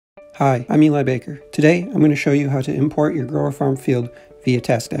Hi, I'm Eli Baker. Today, I'm going to show you how to import your grower farm field via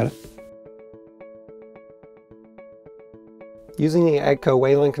task data. Using the AGCO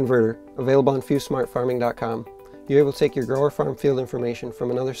Wayline Converter, available on FewSmartFarming.com, you're able to take your grower farm field information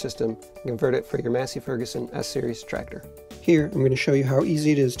from another system and convert it for your Massey Ferguson S-Series tractor. Here, I'm going to show you how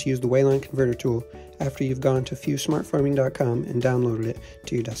easy it is to use the Wayline Converter tool after you've gone to FewSmartFarming.com and downloaded it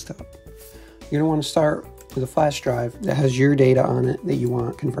to your desktop. You're going to want to start with a flash drive that has your data on it that you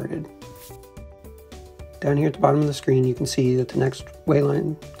want converted. Down here at the bottom of the screen, you can see that the next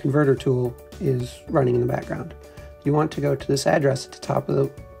Wayline Converter tool is running in the background. You want to go to this address at the top of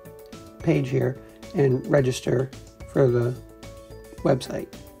the page here and register for the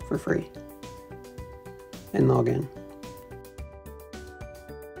website for free and log in.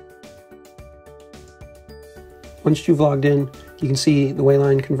 Once you've logged in, you can see the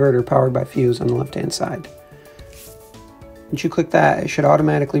Wayline Converter powered by Fuse on the left-hand side. Once you click that, it should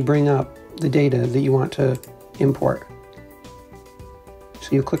automatically bring up the data that you want to import.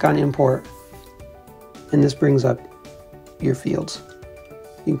 So you click on Import, and this brings up your fields.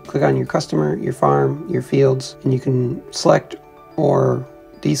 You can click on your customer, your farm, your fields, and you can select or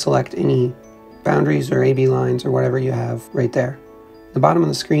deselect any boundaries or AB lines or whatever you have right there. At the bottom of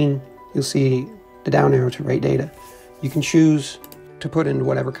the screen, you'll see the down arrow to write data. You can choose to put into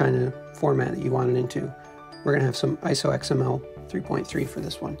whatever kind of format that you want it into. We're going to have some ISO XML 3.3 for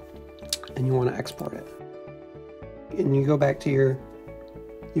this one, and you want to export it. And you go back to your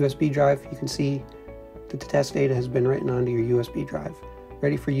USB drive, you can see that the test data has been written onto your USB drive,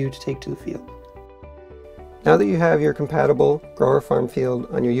 ready for you to take to the field. Now that you have your compatible grower farm field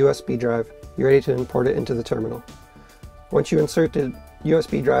on your USB drive, you're ready to import it into the terminal. Once you insert the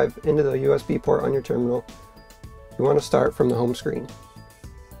USB drive into the USB port on your terminal, you want to start from the home screen.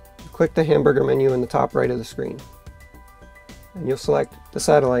 Click the hamburger menu in the top right of the screen, and you'll select the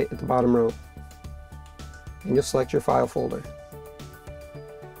satellite at the bottom row, and you'll select your file folder.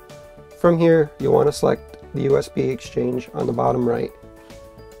 From here, you'll want to select the USB exchange on the bottom right.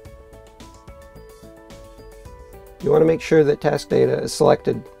 You want to make sure that task data is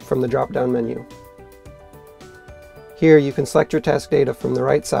selected from the drop-down menu. Here you can select your task data from the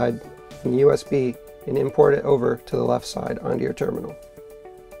right side from the USB and import it over to the left side onto your terminal.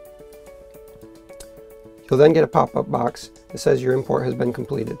 You'll then get a pop-up box that says your import has been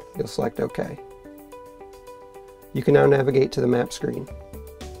completed. You'll select OK. You can now navigate to the map screen.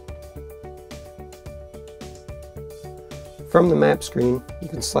 From the map screen, you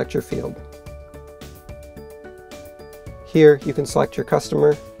can select your field. Here you can select your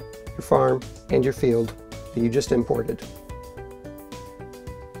customer, your farm, and your field that you just imported.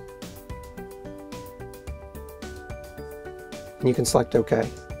 And you can select OK.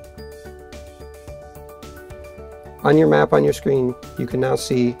 On your map on your screen, you can now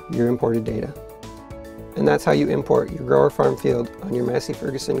see your imported data. And that's how you import your grower farm field on your Massey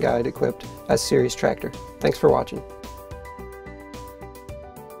Ferguson guide equipped S-Series tractor. Thanks for watching.